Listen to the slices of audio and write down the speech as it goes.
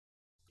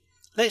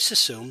Let's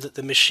assume that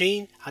the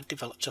machine had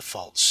developed a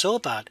fault so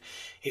bad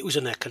it was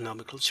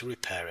uneconomical to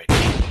repair it.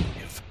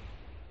 In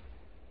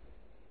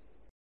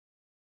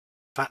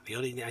fact, the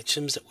only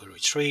items that were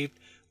retrieved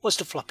was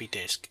the floppy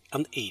disk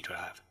and the E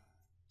drive.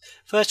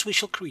 First, we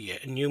shall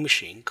create a new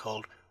machine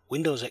called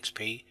Windows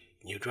XP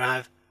New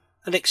Drive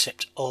and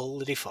accept all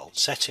the default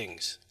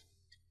settings.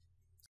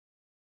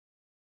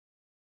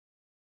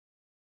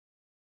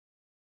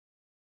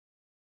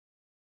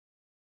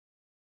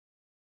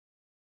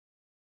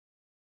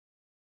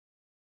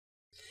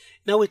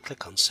 Now we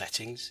click on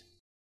Settings,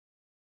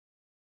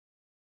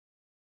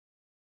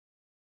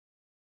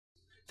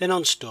 then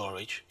on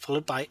Storage,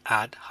 followed by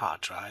Add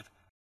Hard Drive,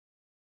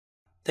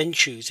 then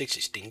choose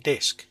Existing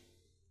Disk.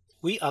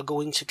 We are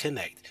going to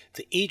connect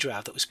the E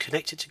drive that was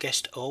connected to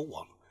guest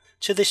 01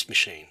 to this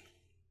machine.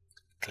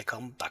 Click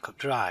on Backup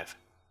Drive.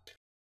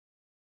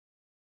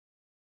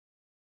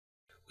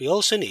 We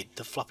also need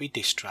the floppy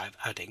disk drive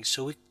adding,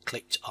 so we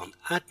clicked on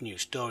Add New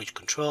Storage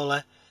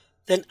Controller,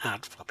 then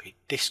Add Floppy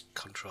Disk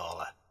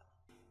Controller.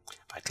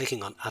 By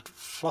clicking on Add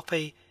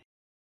Floppy,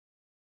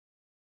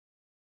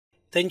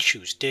 then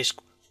choose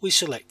Disk, we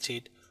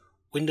selected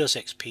Windows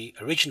XP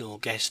Original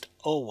Guest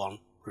 01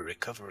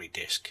 Recovery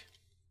Disk.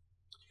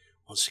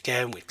 Once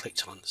again, we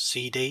clicked on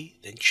CD,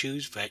 then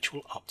choose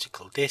Virtual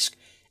Optical Disk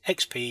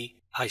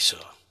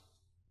xp.iso.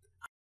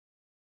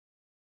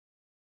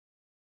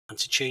 And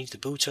to change the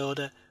boot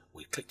order,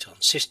 we clicked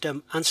on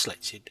System and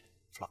selected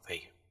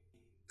Floppy.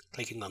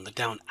 Clicking on the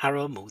down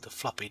arrow, move the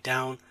floppy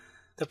down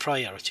the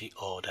priority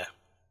order.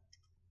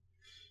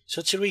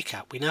 So to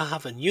recap, we now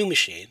have a new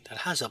machine that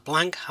has a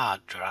blank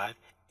hard drive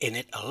in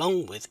it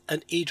along with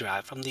an E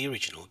drive from the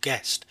original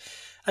guest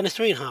and a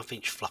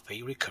 3.5-inch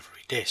floppy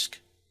recovery disk.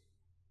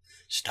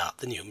 Start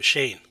the new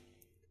machine.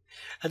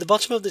 At the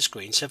bottom of the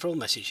screen, several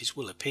messages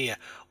will appear.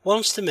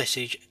 Once the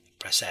message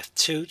 "Press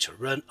F2 to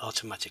run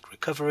automatic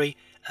recovery"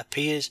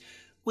 appears,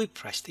 we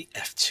press the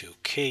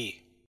F2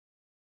 key.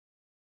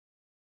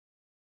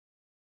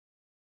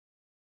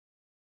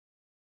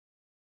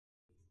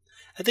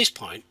 At this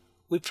point,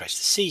 we press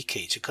the C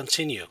key to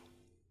continue.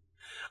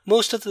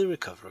 Most of the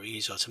recovery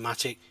is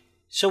automatic,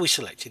 so we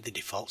selected the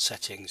default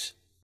settings.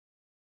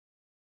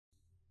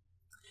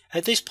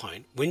 At this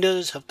point,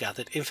 Windows have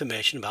gathered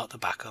information about the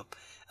backup,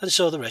 and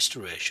so the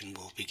restoration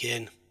will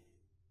begin.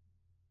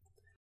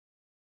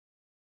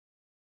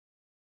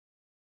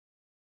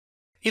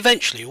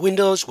 Eventually,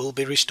 Windows will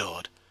be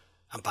restored,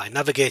 and by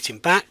navigating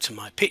back to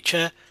my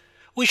picture,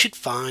 we should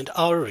find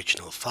our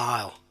original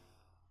file.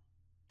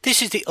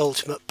 This is the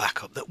ultimate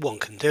backup that one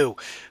can do,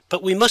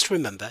 but we must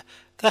remember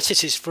that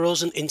it is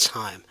frozen in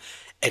time.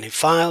 Any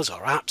files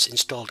or apps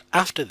installed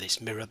after this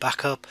mirror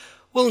backup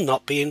will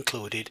not be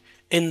included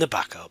in the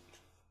backup.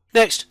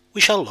 Next,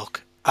 we shall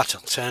look at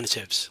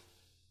alternatives.